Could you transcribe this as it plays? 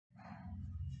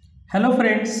Hello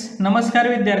friends, नमस्कार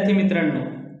विद्यार्थी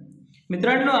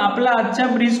मित्रांनो आपला आजच्या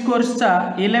ब्रिज कोर्सचा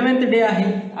 11th डे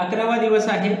आहे, 11वा दिवस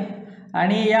आहे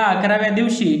आणि या 11व्या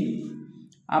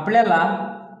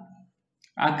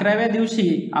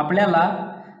दिवशी आपल्याला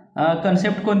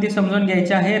कन्सेप्ट कोणती समजून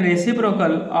घ्यायची आहे,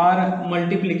 रेसिप्रोकल और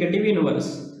मल्टिप्लिकेटिव्ह इनव्हर्स।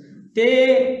 ते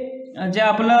जे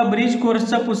आपलं ब्रिज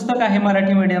कोर्सचं पुस्तक आहे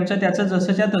मराठी मीडियमचं त्याचं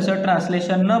जसंच्या तसं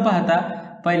ट्रान्सलेशन न पाहता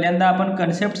पहिल्यांदा आपण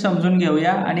कन्सेप्ट समजून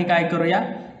घेऊया आणि काय करूया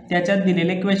त्याच्यात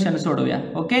दिलेले क्वेश्चन सोडवूया।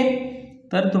 ओके,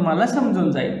 तर तुम्हाला समजून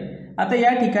जाईल। आता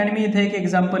या ठिकाणी मी इथे एक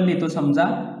एक्झाम्पल लिहितो। समजा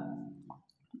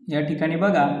या ठिकाणी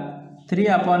बघा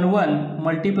 3/1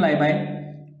 मल्टिप्लाय बाय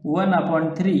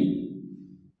 1/3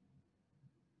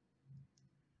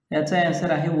 याचा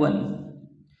आन्सर आहे 1।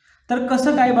 तर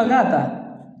कसं काय बघा, आता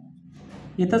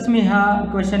इथंच मी हा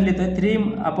क्वेश्चन लिहितोय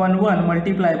 3/1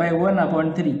 मल्टिप्लाय बाय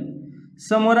 1/3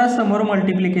 समोरासमोर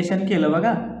मल्टिप्लिकेशन केलं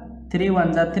बघा, 3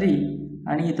 1 जा 3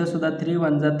 आणि इथं सुद्धा 3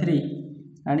 1 जा 3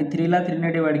 आणि 3 ला 3 ने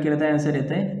डिवाइड केलं तर आन्सर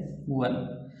येते 1।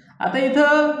 आता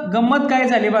इथं गंमत काय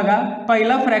झाली बघा,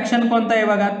 पहिला फ्रॅक्शन कोणता आहे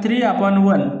बघा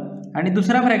 3/1 आणि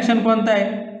दुसरा फ्रॅक्शन कोणता आहे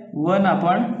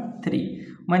 1/3।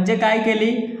 म्हणजे काय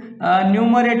केली,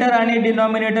 न्यूमरेटर आणि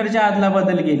डिनॉमिनेटरच्या आदला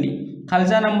बदल केली,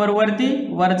 खालचा नंबर वरती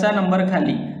वरचा नंबर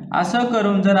खाली, असं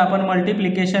करून जर आपण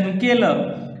मल्टिप्लिकेशन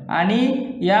केलं आणि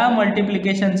या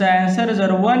मल्टिप्लिकेशनचा आन्सर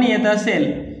जर 1 येत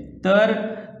असेल तर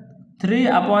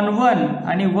 3/1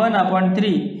 आणि 1/3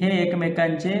 हे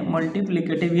एकमेकांचे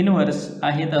मल्टिप्लिकेटिव्ह इनव्हर्स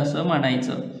आहेत असं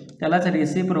म्हणायचं। त्यालाच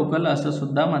रेसिप्रोकल असं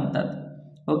सुद्धा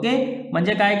म्हणतात। ओके,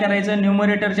 म्हणजे काय करायचं,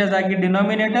 न्यूमरेटरच्या जागी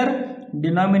डिनॉमिनेटर,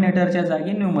 डिनॉमिनेटरच्या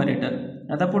जागी न्यूमरेटर।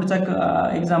 आता पुढचा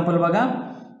एक्झाम्पल बघा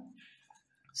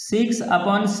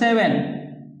 6/7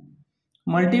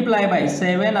 मल्टिप्लाय बाय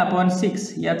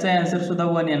 7/6 याचा आन्सर सुद्धा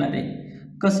 1 येणार आहे।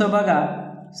 कसं बघा,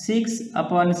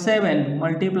 6/7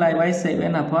 मल्टिप्लाय बाय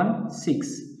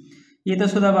 7/6 इथं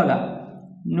सुद्धा बघा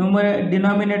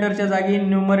डिनॉमिनेटरच्या जागी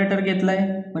न्यूमरेटर घेतलाय,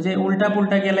 म्हणजे उलटा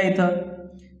पुलटा केला। इथं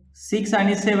 6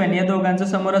 आणि 7 या दोघांचं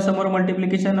समोरासमोर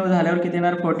मल्टिप्लिकेशन झाल्यावर किती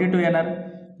येणार 42 येणार।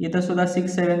 इथं सुद्धा 6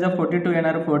 7 जा 42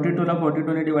 येणार, 42 ला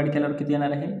 42 ने डिवाइड केल्यावर किती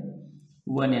येणार आहे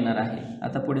 1 येणार आहे।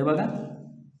 आता पुढे बघा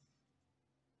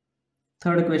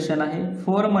थर्ड क्वेश्चन आहे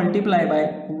 4 multiply by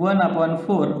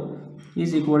 1/4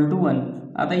 is equal to 1।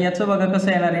 आता याचं बघा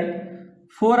कसं येणार आहे,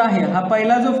 4 आहे, हा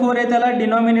पहिला जो 4 आहे त्याला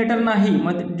डिनॉमिनेटर नाही,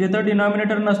 मग जिथं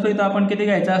डिनॉमिनेटर नसतो इथं आपण किती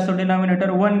घ्यायचा असतो, डिनॉमिनेटर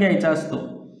 1 घ्यायचा असतो।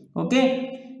 ओके,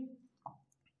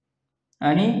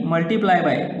 आणि मल्टिप्लाय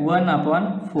बाय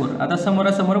 1/4 आता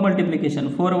समोरासमोर मल्टिप्लिकेशन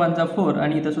 4 1 जा 4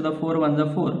 आणि इथं सुद्धा 4 1 जा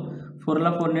 4, 4 ला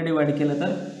 4 ने डिवाइड केलं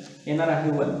तर येणार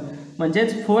आहे 1।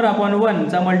 म्हणजेच 4/1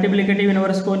 चा मल्टिप्लिकेटिव्ह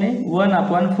इनव्हर्स कोण आहे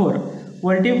 1/4।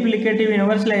 मल्टिप्लिकेटिव्ह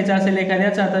इनव्हर्स लिहायचा असेल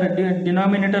एखाद्याचा तर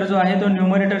डिनॉमिनेटर जो आहे तो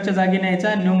न्यूमरेटरच्या जागी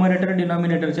न्यायचा, न्यूमरेटर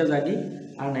डिनॉमिनेटरच्या जागी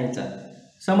आणायचा।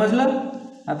 समजलं?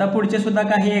 आता पुढचे सुद्धा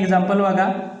काही एक्झाम्पल बघा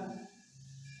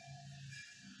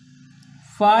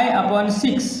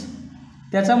 5/6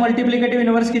 त्याचा मल्टिप्लिकेटिव्ह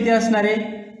इनव्हर्स किती असणार आहे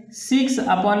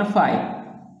 6/5,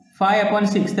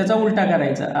 5/6 त्याचा उलटा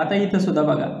करायचा। आता इथं सुद्धा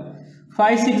बघा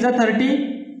 5 6 जा 30,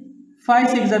 5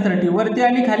 6 जा 30 वरती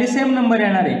आणि खाली सेम नंबर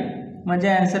येणार आहे, म्हणजे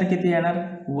आन्सर किती येणार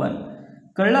 1।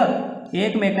 कळलं?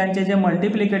 एकमेकांचे जे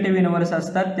मल्टिप्लिकेटिव्ह इनव्हर्स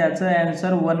असतात त्याचं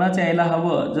आन्सर 1च यायला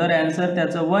हवं। जर आन्सर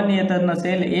त्याचं 1 येत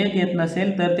नसेल, 1 येत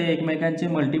नसेल तर ते एकमेकांचे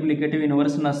मल्टिप्लिकेटिव्ह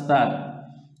इनव्हर्स नसतात।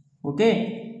 ओके,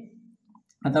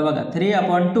 आता बघा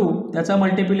 3/2 त्याचा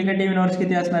मल्टिप्लिकेटिव्ह इनव्हर्स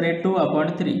किती असणार आहे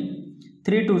 2/3,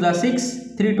 3 2 जा 6,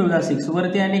 3 2 जा 6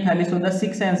 वरती आणि खाली सुद्धा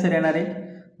 6 आन्सर येणार आहे,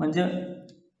 म्हणजे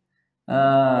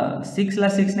 6 ला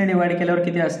 6 ने डिवाइड केल्यावर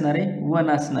किती असणार आहे 1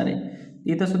 असणार आहे।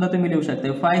 इथं सुद्धा तुम्ही लिहू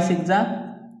शकता 5 6 जा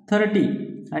 30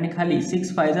 आणि खाली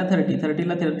 6 5 जा 30, 30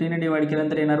 ला 30 ने डिवाइड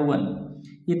केल्यानंतर येणार 1।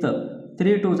 इथं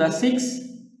 3 2 जा 6,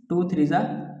 2 3 जा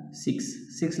 6,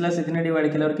 6 ला 6 ने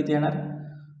डिवाइड केल्यावर किती येणार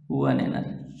 1 येणार।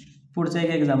 पुढचं एक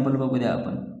एक्झाम्पल बघू द्या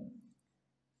आपण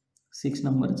 6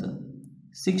 नंबरचं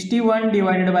 61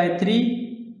 डिवाइडेड बाय 3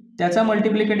 त्याचा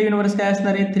मल्टिप्लिकेटिव्ह इनव्हर्स काय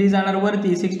असणार आहे 3 जाणार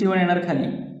वरती, 61 येणार खाली,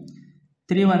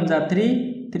 3 1 जा 3,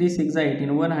 3 6 जा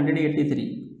 18, 183।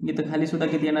 इथं खाली सुद्धा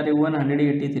किती येणार आहे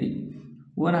 183,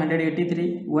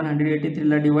 183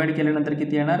 ला डिवाइड केल्यानंतर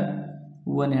किती येणार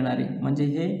 1 येणार आहे। म्हणजे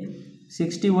हे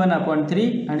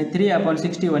 61/3 आणि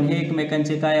 3/61 हे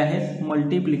एकमेकांचे काय आहेत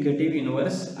मल्टिप्लिकेटिव्ह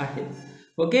इनव्हर्स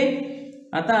आहेत। ओके,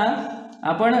 आता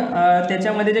आपण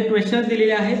त्याच्यामध्ये जे क्वेश्चन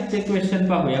दिलेले आहेत ते क्वेश्चन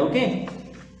पाहूया। ओके,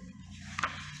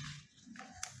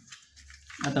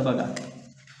 आता बघा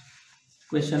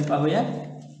क्वेश्चन पाहूया।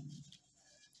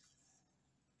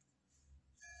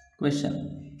 Question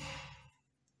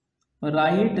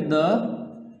right the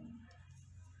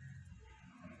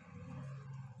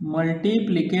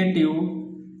multiplicative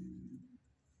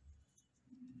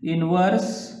inverse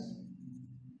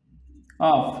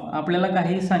of, आपल्याला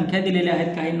काही संख्या दिलेल्या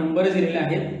आहेत, काही नंबर दिलेले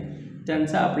आहेत,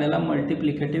 त्यांचा आपल्याला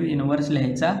मल्टिप्लिकेटिव्ह इनवर्स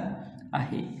लिहायचा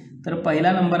आहे. तर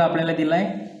पहिला नंबर आपल्याला दिला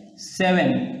आहे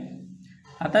 7.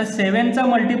 आता 7चा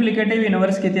मल्टिप्लिकेटिव्ह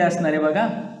इनवर्स किती असणार आहे बघा.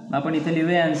 आपण इथे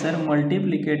लिहूया आन्सर.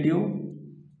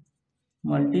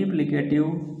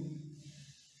 Multiplicative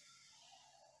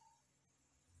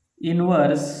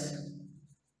inverse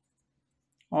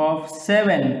of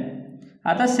 7.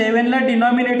 आता 7ला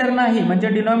डिनॉमिनेटर नाही, म्हणजे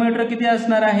डिनॉमिनेटर किती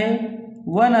असणार आहे,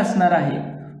 1 असणार आहे.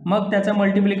 मग त्याचा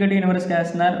मल्टिप्लिकेटिव्ह इनवर्स काय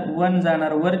असणार, 1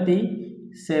 जाणार वरती,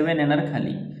 7 येणार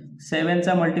खाली.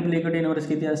 7चा मल्टिप्लिकेटिव्ह इनवर्स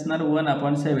किती असणार,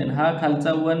 1/7. हा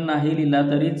खालचा 1 नाही लिहिला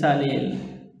तरी चालेल.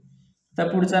 आता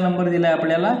पुढचा नंबर दिलाय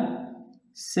आपल्याला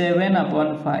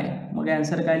 7/5. मग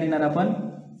आन्सर काय लिहिणार आपण,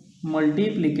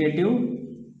 मल्टिप्लिकेटिव्ह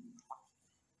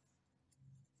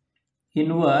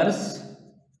इनवर्स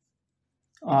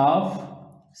ऑफ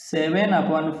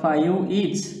 7/5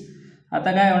 इज.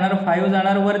 आता काय होणार, 5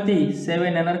 जाणार वरती,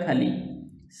 7 येणार खाली.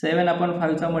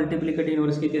 7/5चा मल्टिप्लिकेटिव्ह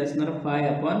इनवर्स किती असणार,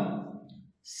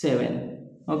 5/7.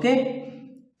 ओके.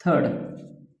 थर्ड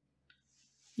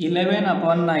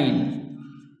 11/9.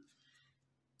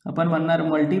 आपण म्हणणार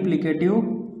मल्टिप्लिकेटिव्ह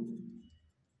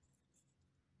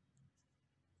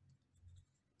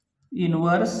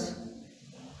इनवर्स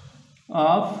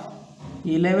ऑफ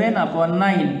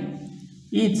 11/9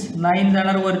 इज. 9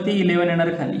 जाणार वरती, 11 येणार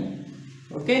खाली.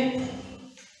 ओके.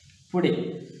 पुढे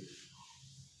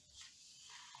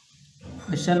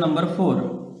क्वेश्चन नंबर 4.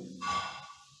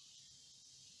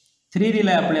 3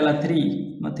 दिलाय आपल्याला, 3.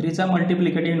 मग 3चा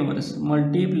multiplicative inverse,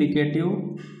 multiplicative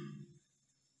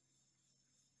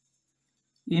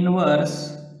inverse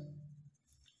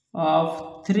of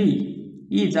 3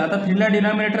 is. आता 3ला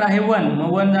डिनॉमिनेटर आहे 1,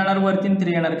 मग 1 जाणार वरती,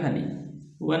 3 येणार खाली,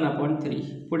 1/3.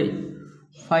 पुढे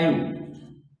 5,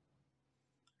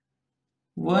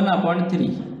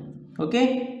 1/3. ओके.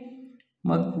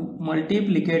 मग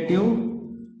मल्टिप्लिकेटिव्ह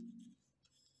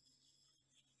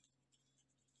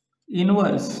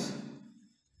इनवर्स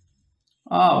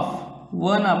ऑफ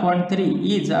 1/3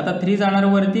 इज. आता 3 जाणार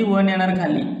वरती, 1 येणार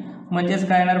खाली, म्हणजेच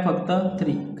काय येणार, फक्त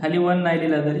 3. खाली 1 नाही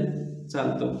लिहिला तरी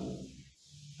चालतो.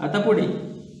 आता पुढे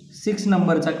 6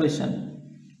 नंबरचा क्वेश्चन.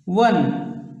 1.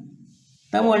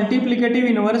 तर multiplicative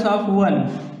inverse of 1.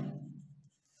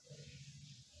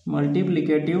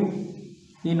 Multiplicative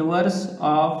inverse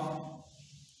of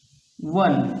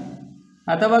 1.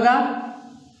 आता बघा,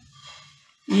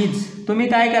 इज तुम्ही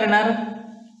काय करणार,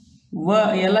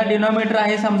 याला डिनॉमिनेटर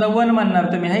आहे समजा 1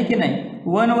 म्हणणार तुम्ही, आहे की नाही.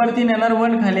 1 वरती नेणार,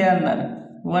 1 खाली आणणार.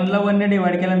 1ला 1ने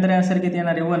डिवाइड केल्यानंतर आन्सर किती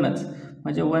येणार आहे, 1च.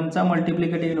 म्हणजे 1चा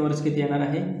मल्टिप्लिकेटिव्ह इनवर्स किती येणार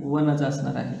आहे, 1च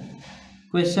असणार आहे.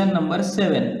 Question number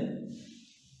 7.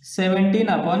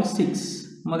 17/6.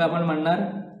 मग आपण म्हणणार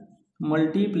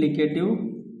मल्टिप्लिकेटिव्ह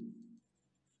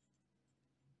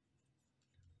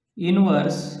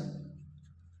इनवर्स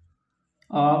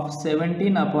ऑफ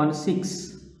 17/6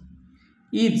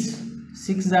 इज.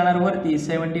 6 जाणार वरती,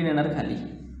 17 येणार खाली.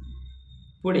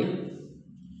 पुढे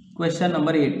question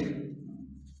number 8.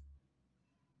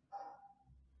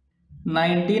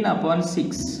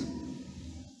 19/6.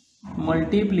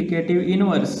 Multiplicative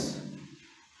inverse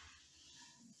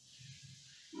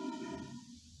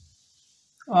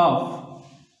of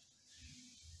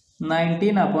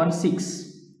 19/6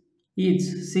 is.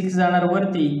 6 जाणार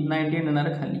वरती, 19 येणार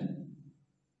खाली.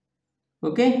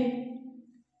 ओके.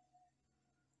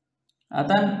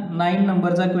 आता 9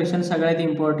 नंबरचा क्वेश्चन सगळ्यात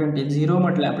इम्पॉर्टंट आहे. 0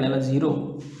 म्हटलं आपल्याला, 0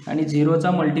 आणि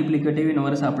 0चा मल्टिप्लिकेटिव्ह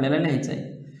इनवर्स आपल्याला लिहायचा आहे.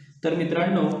 तर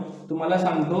मित्रांनो, तुम्हाला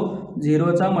सांगतो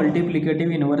 0चा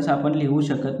मल्टिप्लिकेटिव्ह इनवर्स आपण लिहू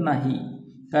शकत नाही,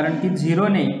 कारण की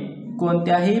 0ने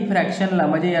कोणत्याही फ्रॅक्शनला,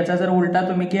 म्हणजे याचा जर उलटा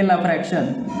तुम्ही केला फ्रॅक्शन,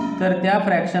 तर त्या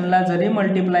फ्रॅक्शनला जरी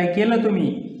मल्टिप्लाय केलं तुम्ही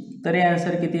तरी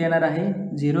आन्सर किती येणार आहे,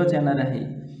 0च येणार आहे.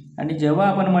 आणि जेव्हा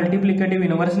आपण मल्टिप्लिकेटिव्ह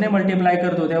इनवर्सने मल्टिप्लाय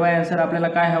करतो तेव्हा आन्सर आपल्याला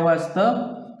काय हवं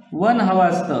असतं, 1 हवं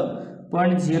असतं.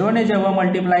 पण 0ने जेव्हा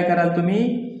मल्टिप्लाय कराल तुम्ही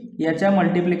याच्या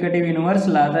मल्टिप्लिकेटिव्ह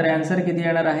इनवर्सला, तर आन्सर किती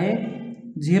येणार आहे,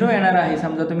 0 येणार आहे.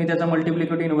 समजा तुम्ही त्याचा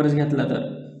मल्टिप्लिकेटिव्ह इनवर्स घेतला, तर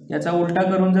याचा उलटा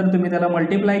करून जर तुम्ही त्याला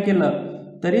मल्टिप्लाय केलं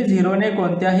तरी 0ने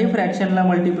कोणत्याही फ्रॅक्शनला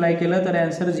मल्टिप्लाय केलं तर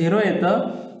आन्सर 0 येतं.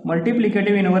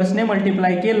 मल्टिप्लिकेटिव्ह इनवर्सने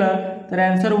मल्टिप्लाय केलं तर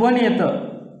आन्सर 1 येतं.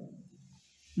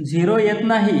 0 येत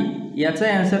नाही, याचं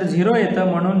आन्सर 0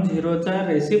 येतं. म्हणून 0चा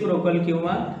रेसिप्रोकल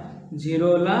किंवा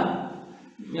 0ला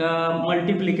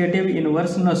मल्टिप्लिकेटिव्ह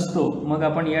इनवर्स नसतो. मग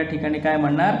आपण या ठिकाणी काय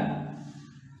म्हणणार,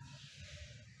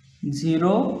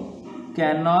 0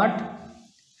 कॅनॉट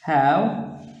हॅव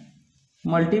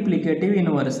मल्टिप्लिकेटिव्ह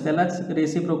इनवर्स. त्यालाच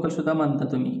रेसिप्रोकल सुद्धा म्हणता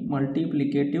तुम्ही,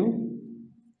 मल्टिप्लिकेटिव्ह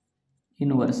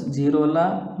इनवर्स.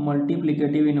 0ला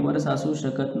मल्टिप्लिकेटिव्ह इनवर्स असू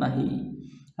शकत नाही.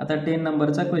 आता 10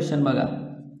 नंबरचा क्वेश्चन बघा,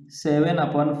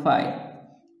 7/5.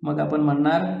 मग आपण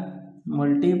म्हणणार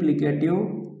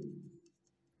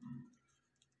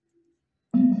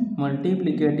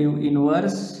multiplicative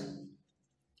inverse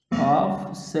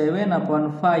of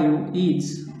 7/5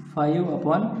 is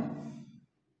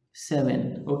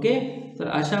 5/7. Okay, तर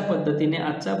अशा पद्धतीने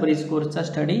आजचा ब्रिज कोर्सचा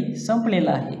स्टडी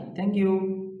संपलेला आहे. थँक्यू.